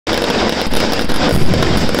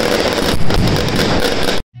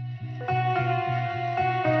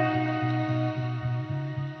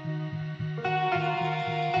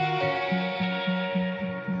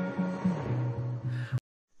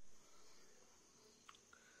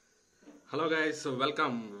Hello guys,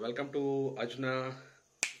 welcome to AJNA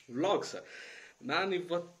vlogs. ನಾನು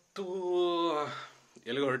ಇವತ್ತು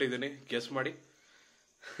ಎಲ್ಲಿಗೆ ಹೊರಟಿದ್ದೀನಿ ಗೆಸ್ ಮಾಡಿ.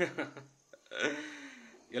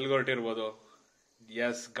 ಎಲ್ಲಿಗೆ ಹೊರಟಿರ್ಬೋದು?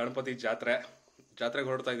 ಎಸ್, ಗಣಪತಿ ಜಾತ್ರೆಗೆ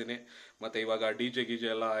ಹೊರಡ್ತಾ ಇದ್ದೀನಿ. ಮತ್ತು ಇವಾಗ DJ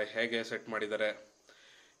ಎಲ್ಲ ಹೇಗೆ ಸೆಟ್ ಮಾಡಿದ್ದಾರೆ,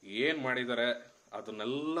 ಏನು ಮಾಡಿದ್ದಾರೆ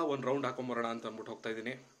ಅದನ್ನೆಲ್ಲ ಒಂದು ರೌಂಡ್ ಹಾಕೊಂಬರೋಣ ಅಂತ ಅಂದ್ಬಿಟ್ಟು ಹೋಗ್ತಾ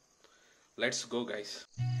ಇದ್ದೀನಿ. Let's go guys.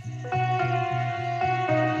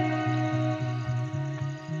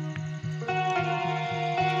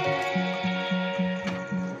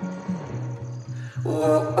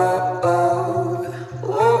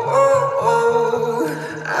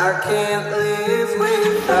 I can't live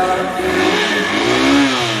without you.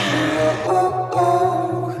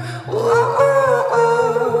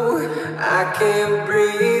 I can't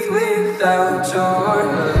breathe without your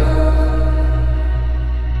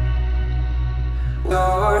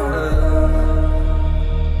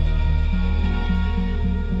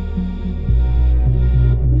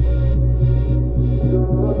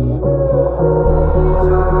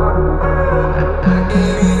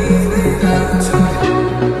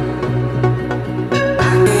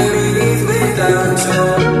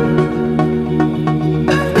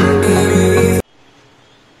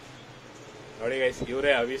ನೋಡಿ ಗೈಸ್,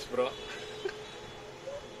 ಇವರೇ ಅವಿಶ್ ಬ್ರೋ.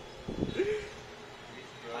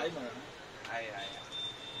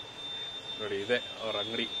 ನೋಡಿ ಇದೆ ಅವ್ರ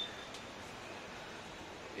ಅಂಗಡಿ.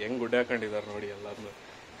 ಹೆಂಗ್ ಗುಡ್ಡೆ ಹಾಕೊಂಡಿದಾರೆ ನೋಡಿ ಎಲ್ಲಾದ್ನೂ.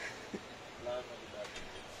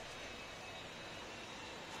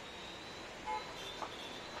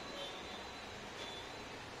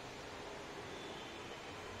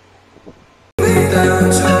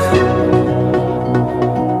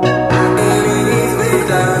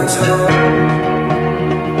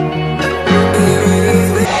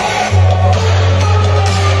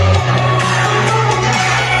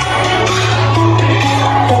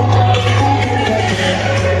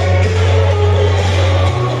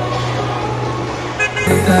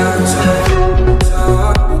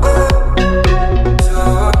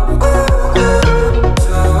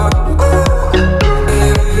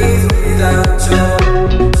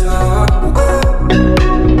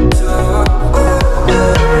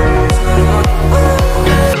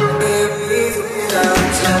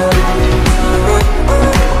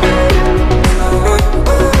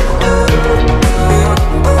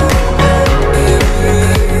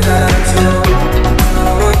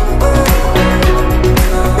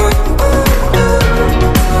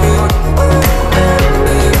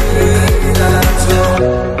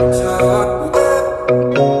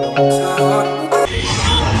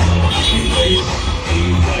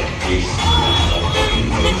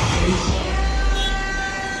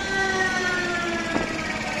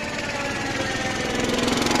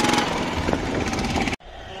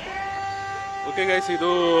 ಓಕೆ ಗೈಸ್, ಇದು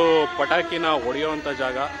ಪಟಾಕಿನ ಹೊಡೆಯೋವಂಥ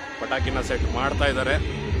ಜಾಗ. ಪಟಾಕಿನ ಸೆಟ್ ಮಾಡ್ತಾ ಇದ್ದಾರೆ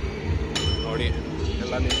ನೋಡಿ,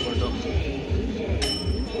 ಎಲ್ಲ ನಿಂತ್ಕೊಂಡು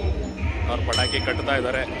ಅವ್ರು ಪಟಾಕಿ ಕಟ್ತಾ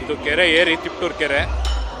ಇದ್ದಾರೆ. ಇದು ಕೆರೆ ಏರಿ, ತಿಪ್ಟೂರ್ ಕೆರೆ.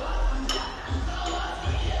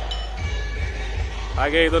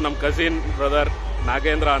 ಹಾಗೆ ಇದು ನಮ್ಮ ಕಸಿನ್ ಬ್ರದರ್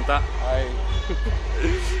ನಾಗೇಂದ್ರ ಅಂತ,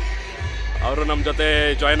 ಅವರು ನಮ್ಮ ಜೊತೆ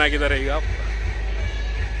ಜಾಯ್ನ್ ಆಗಿದ್ದಾರೆ ಈಗ.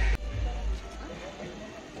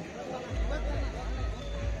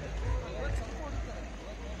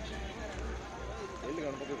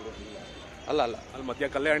 ಅಲ್ಲ ಅಲ್ಲಿ ಮಧ್ಯ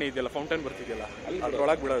ಕಲ್ಯಾಣಿ ಇದೆಯಲ್ಲ, ಫೌಂಟೇನ್ ಬರ್ತಿದೆಯಲ್ಲ,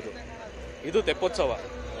 ಅದ್ರೊಳಗೆ ಬಿಡೋದು. ಇದು ತೆಪ್ಪೋತ್ಸವ.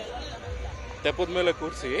 ತೆಪ್ಪದ ಮೇಲೆ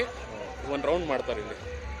ಕೂರಿಸಿ ಒಂದು ರೌಂಡ್ ಮಾಡ್ತಾರೆ. ಇಲ್ಲಿ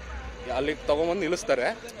ಅಲ್ಲಿ ತಗೊಂಬಂದು ನಿಲ್ಲಿಸ್ತಾರೆ,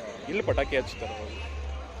 ಇಲ್ಲಿ ಪಟಾಕಿ ಹಚ್ತಾರೆ.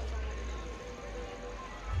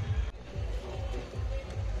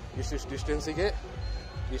 ಇಷ್ಟಿಷ್ಟು ಡಿಸ್ಟೆನ್ಸಿಗೆ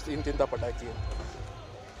ಇಂತಿಂಥ ಪಟಾಕಿ.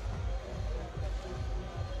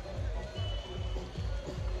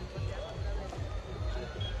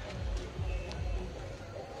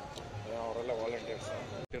 ಅವರೆಲ್ಲ ವಾಲಂಟಿಯರ್ಸ್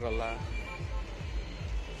ಇರಲ್ಲ.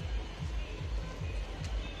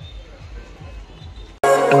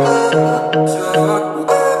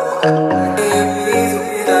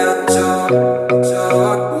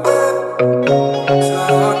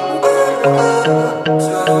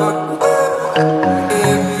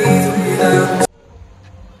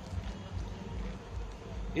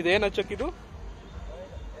 ಇದೇನು ಹಚ್ಚಕ್ಕಿದು?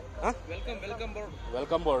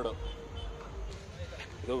 Welcome board.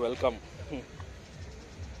 ಇದು ವೆಲ್ಕಮ್.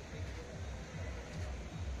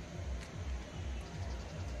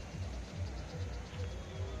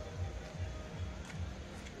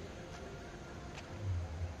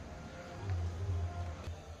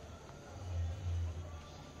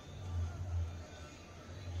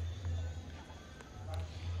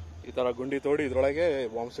 ಈ ತರ ಗುಂಡಿ ತೋಡಿ ಇದ್ರೊಳಗೆ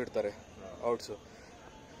ಬಾಂಬ್ಸ್ ಇಡ್ತಾರೆ, ಔಟ್ಸು.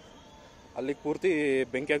 ಅಲ್ಲಿಗೆ ಪೂರ್ತಿ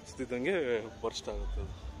ಬೆಂಕಿ ಹಚ್ತಿದ್ದಂಗೆ ಬರ್ಸ್ಟ್ ಆಗುತ್ತೆ.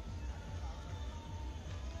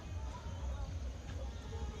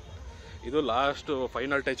 ಇದು ಲಾಸ್ಟ್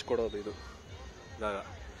ಫೈನಲ್ ಟಚ್ ಕೊಡೋದು ಇದು ಜಾಗ.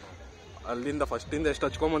 ಅಲ್ಲಿಂದ ಫಸ್ಟಿಂದ ಎಷ್ಟು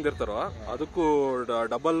ಹಚ್ಕೊಂಬಂದಿರ್ತಾರೋ ಅದಕ್ಕೂ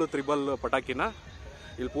ಡಬಲ್ ತ್ರಿಬಲ್ ಪಟಾಕಿನ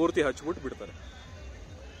ಇಲ್ಲಿ ಪೂರ್ತಿ ಹಚ್ಬಿಟ್ಟು ಬಿಡ್ತಾರೆ.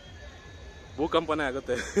 ಭೂಕಂಪನೇ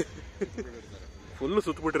ಆಗುತ್ತೆ. Full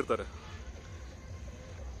ಸುತ್ತಬಿಟ್ಟಿರ್ತಾರೆ.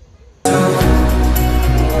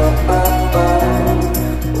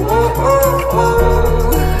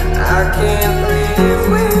 I can't live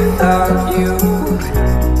without you.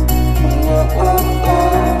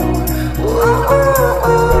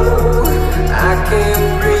 I can't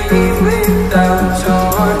breathe without your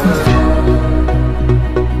love.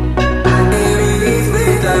 I can't breathe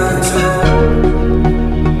without your.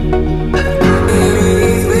 I can't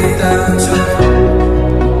breathe without your.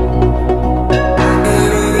 I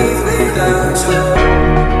can't breathe without your.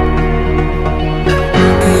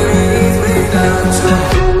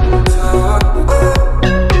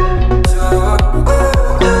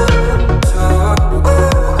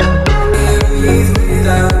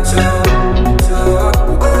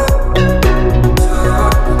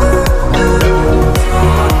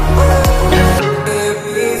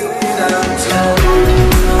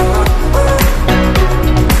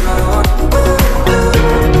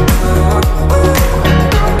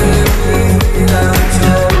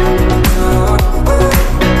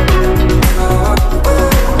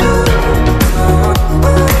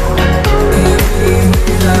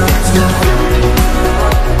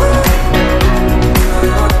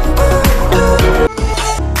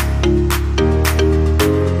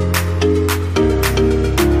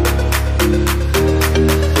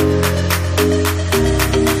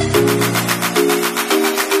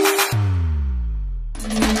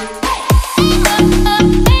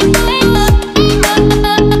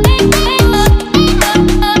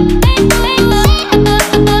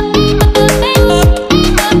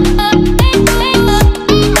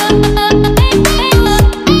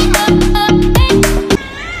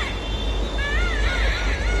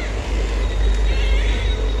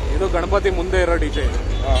 Ganapati ಮುಂದೆ ಇರೋ ಡಿಜೆ ಇದು.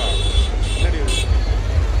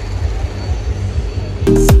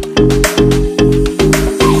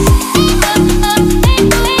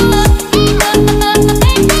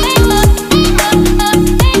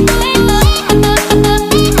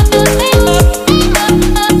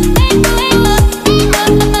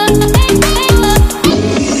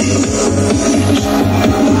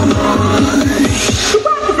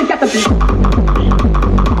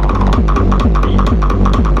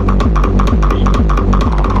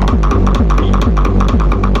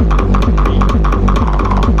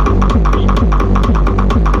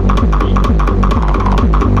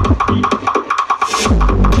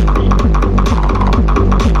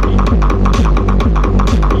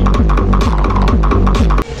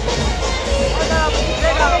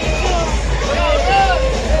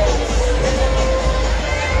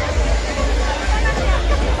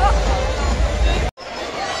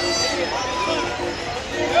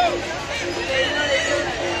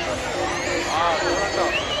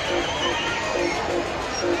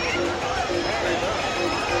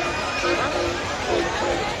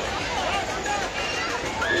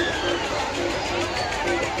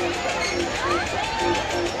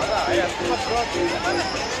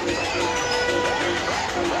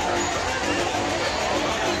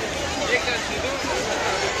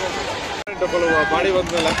 ಬಾಡಿ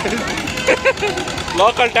ಬಂದ್ಮೇಲೆ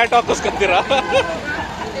local tattoo ಹಾಕಿಸ್ಕೊತೀರಾ?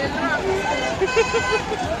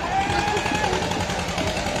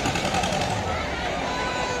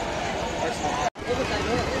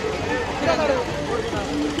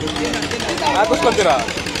 ಹಾಕಿಸ್ಕೊತೀರಾ?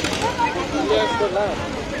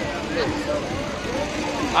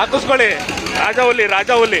 ಹಾಕಿಸ್ಕೊಳ್ಳಿ. ರಾಜ ಹುಲಿ, ರಾಜ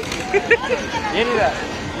ಹುಲಿ ಏನಿದೆ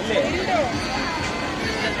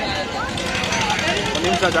ಒಂದು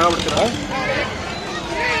ನಿಮಿಷ ಜಾಗ ಬಿಡ್ತೀರಾ?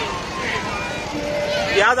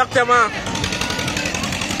 ಯಾವ್ದಾಗ್ತಮ್ಮ?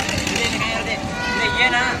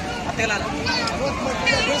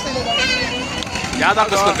 ಯಾವ್ದು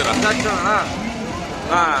ಹಾಕಿಸ್ಕೊತೀರಾ?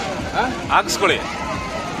 ಹಾ ಹಾಕಿಸ್ಕೊಳ್ಳಿ.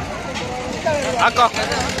 ಹಾಕೋ.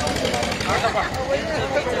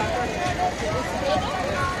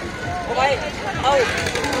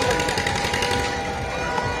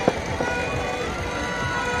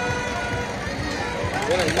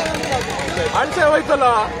 ಅಳಸೆ ಹೋಯ್ತಲ್ಲ.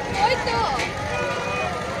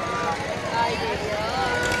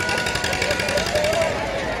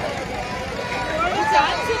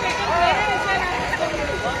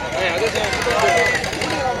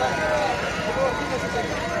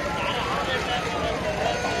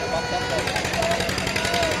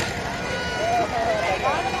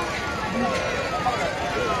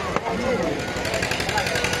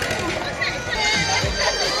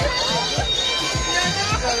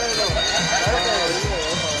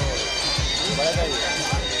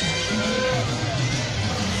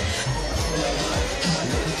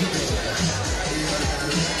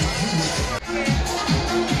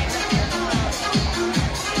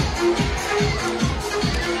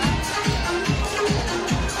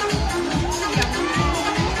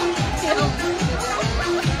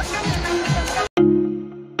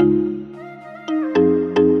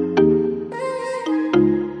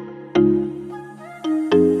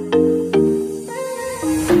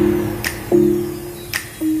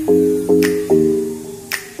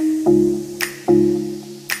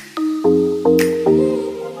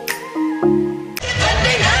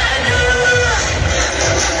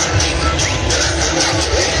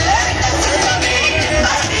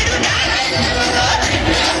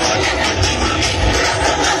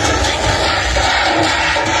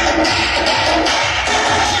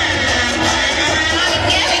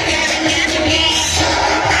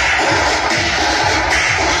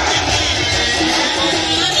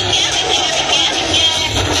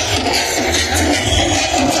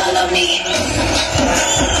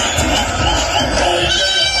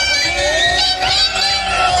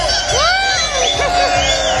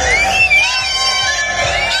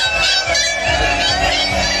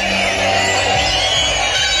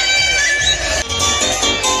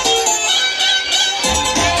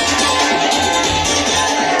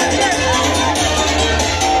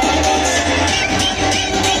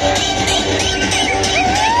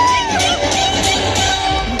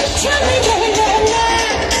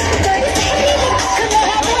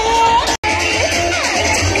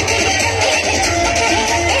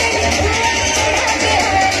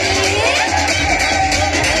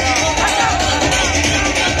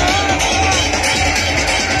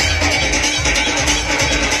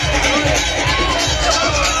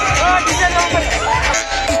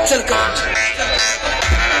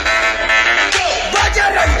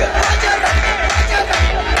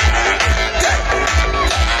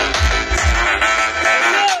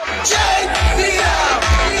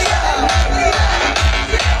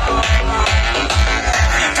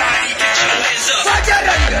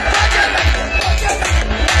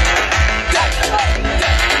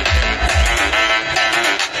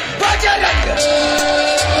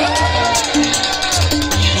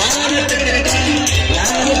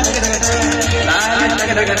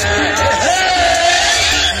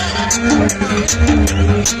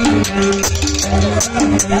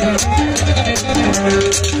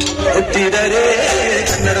 ಹುಟ್ಟಿದರೆ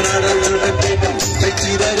ಕನ್ನಡ ನಾಡಲ್ಲಿ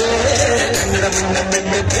ಬೆಚ್ಚಿದರೆ ಕನ್ನಡ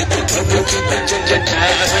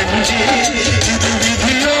ಬಂಡಿ ಇದು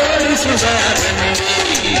ವಿಧಿಯೋಡಿಸುವ ಬಂಡಿ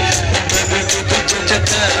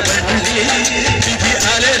ವಿಧಿ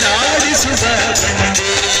ಅಲೆದಾಡಿಸುವ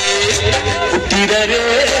ಬಂಡಿ ಹುಟ್ಟಿದರೆ